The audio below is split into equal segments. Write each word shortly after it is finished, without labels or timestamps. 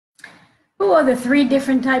Who are the three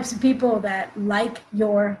different types of people that like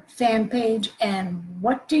your fan page, and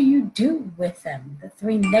what do you do with them? The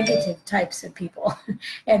three negative types of people,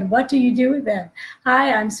 and what do you do with them?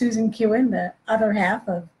 Hi, I'm Susan Kewen, the other half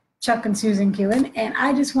of Chuck and Susan Kewen, and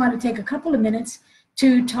I just want to take a couple of minutes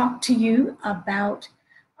to talk to you about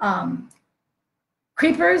um,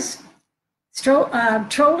 creepers,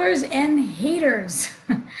 trollers, and haters.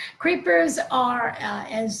 Creepers are,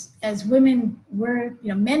 as women,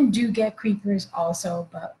 men do get creepers also,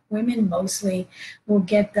 but women mostly will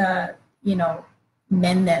get the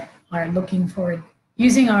men that are looking for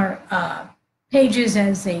using our pages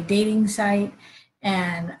as a dating site,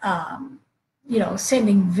 and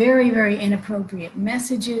sending very, very inappropriate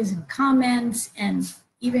messages and comments, and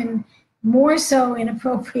even more so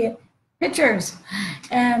inappropriate pictures.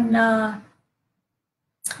 And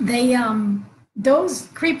those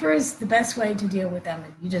creepers, the best way to deal with them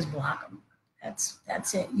is you just block them.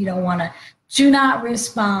 That's it. You don't want to. Do not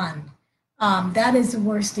respond. That is the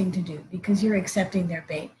worst thing to do, because you're accepting their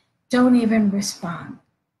bait. Don't even respond.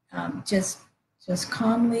 Just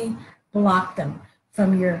calmly block them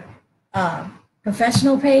from your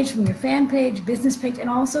professional page, from your fan page, business page, and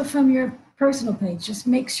also from your personal page. Just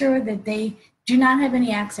make sure that they do not have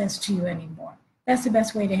any access to you anymore. That's the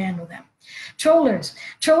best way to handle them. Trollers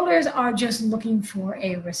are just looking for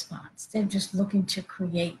a response. They're just looking to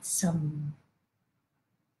create some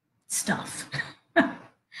stuff.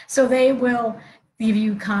 So they will leave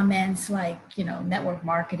you comments like, network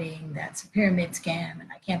marketing, that's a pyramid scam, and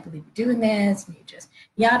I can't believe you're doing this, and you just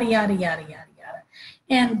yada, yada, yada, yada, yada.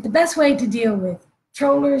 And the best way to deal with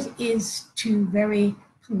trollers is to very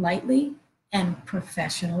politely and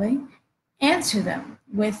professionally answer them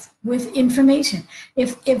with information.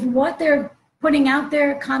 If what they're putting out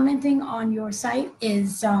there, commenting on your site,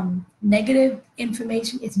 is negative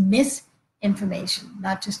information, it's misinformation,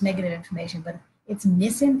 not just negative information, but it's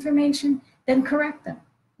misinformation, then correct them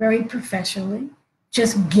very professionally.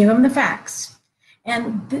 Just give them the facts.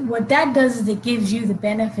 And what that does is it gives you the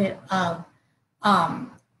benefit of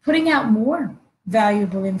putting out more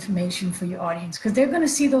valuable information for your audience, because they're going to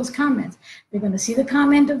see those comments. They're going to see the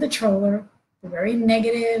comment of the troller, the very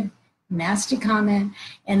negative, nasty comment,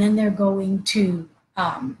 and then they're going to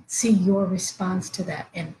see your response to that,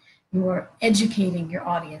 and you're educating your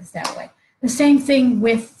audience that way. The same thing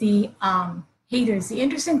with the haters. The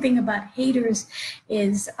interesting thing about haters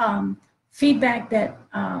is feedback that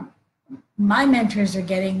my mentors are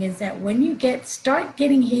getting is that when you start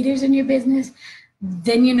getting haters in your business,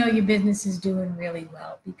 then you know your business is doing really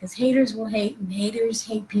well, because haters will hate, and haters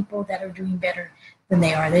hate people that are doing better than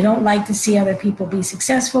they are. They don't like to see other people be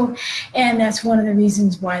successful, and that's one of the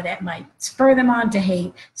reasons why that might spur them on to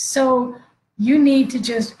hate. So you need to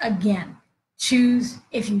just, again, choose.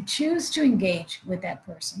 If you choose to engage with that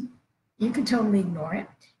person, you could totally ignore it.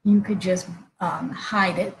 You could just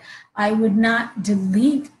hide it. I would not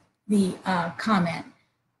delete the comment,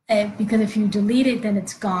 because if you delete it, then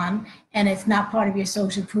it's gone and it's not part of your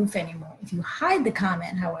social proof anymore. If you hide the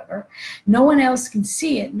comment, however, no one else can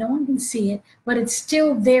see it. No one can see it, but it's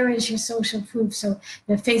still there as your social proof. So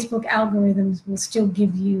the Facebook algorithms will still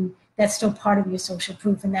give you, that's still part of your social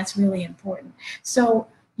proof, and that's really important. So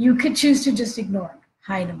you could choose to just ignore them,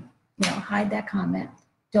 hide them, hide that comment,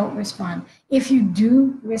 don't respond. If you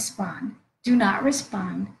do respond, do not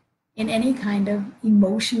respond in any kind of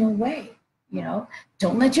emotional way.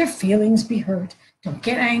 Don't let your feelings be hurt. Don't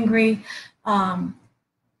get angry.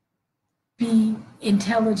 Be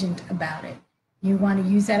intelligent about it. You want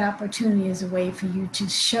to use that opportunity as a way for you to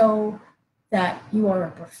show that you are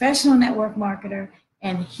a professional network marketer,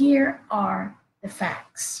 and here are the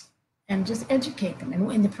facts, and just educate them.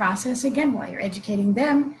 And in the process, again, while you're educating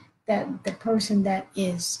them, that the person that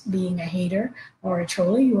is being a hater or a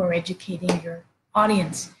troller, you are educating your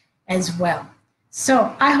audience as well.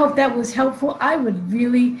 So I hope that was helpful. I would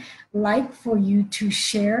really like for you to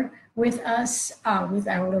share with us, with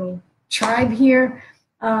our little tribe here,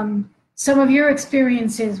 some of your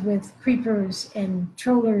experiences with creepers and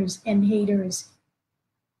trollers and haters.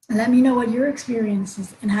 Let me know what your experience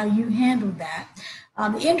is and how you handled that.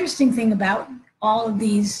 The interesting thing about all of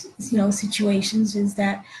these, situations is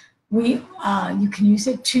that you can use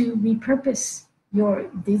it to repurpose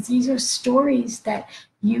these are stories that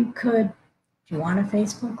you could. If you want a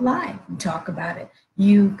Facebook Live and talk about it,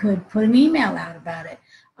 you could put an email out about it,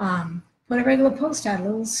 put a regular post out, a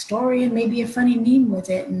little story, and maybe a funny meme with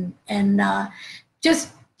it, and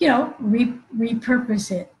just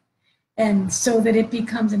repurpose it, and so that it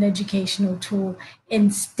becomes an educational tool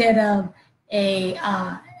instead of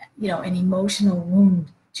an emotional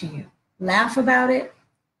wound to you. Laugh about it,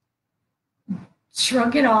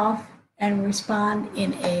 shrug it off, and respond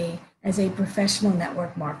as a professional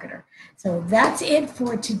network marketer. So that's it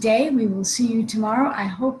for today. We will see you tomorrow. I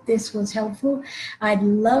hope this was helpful. I'd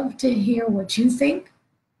love to hear what you think.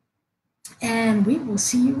 And we will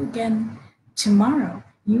see you again tomorrow.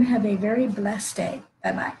 You have a very blessed day.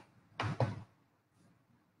 Bye-bye.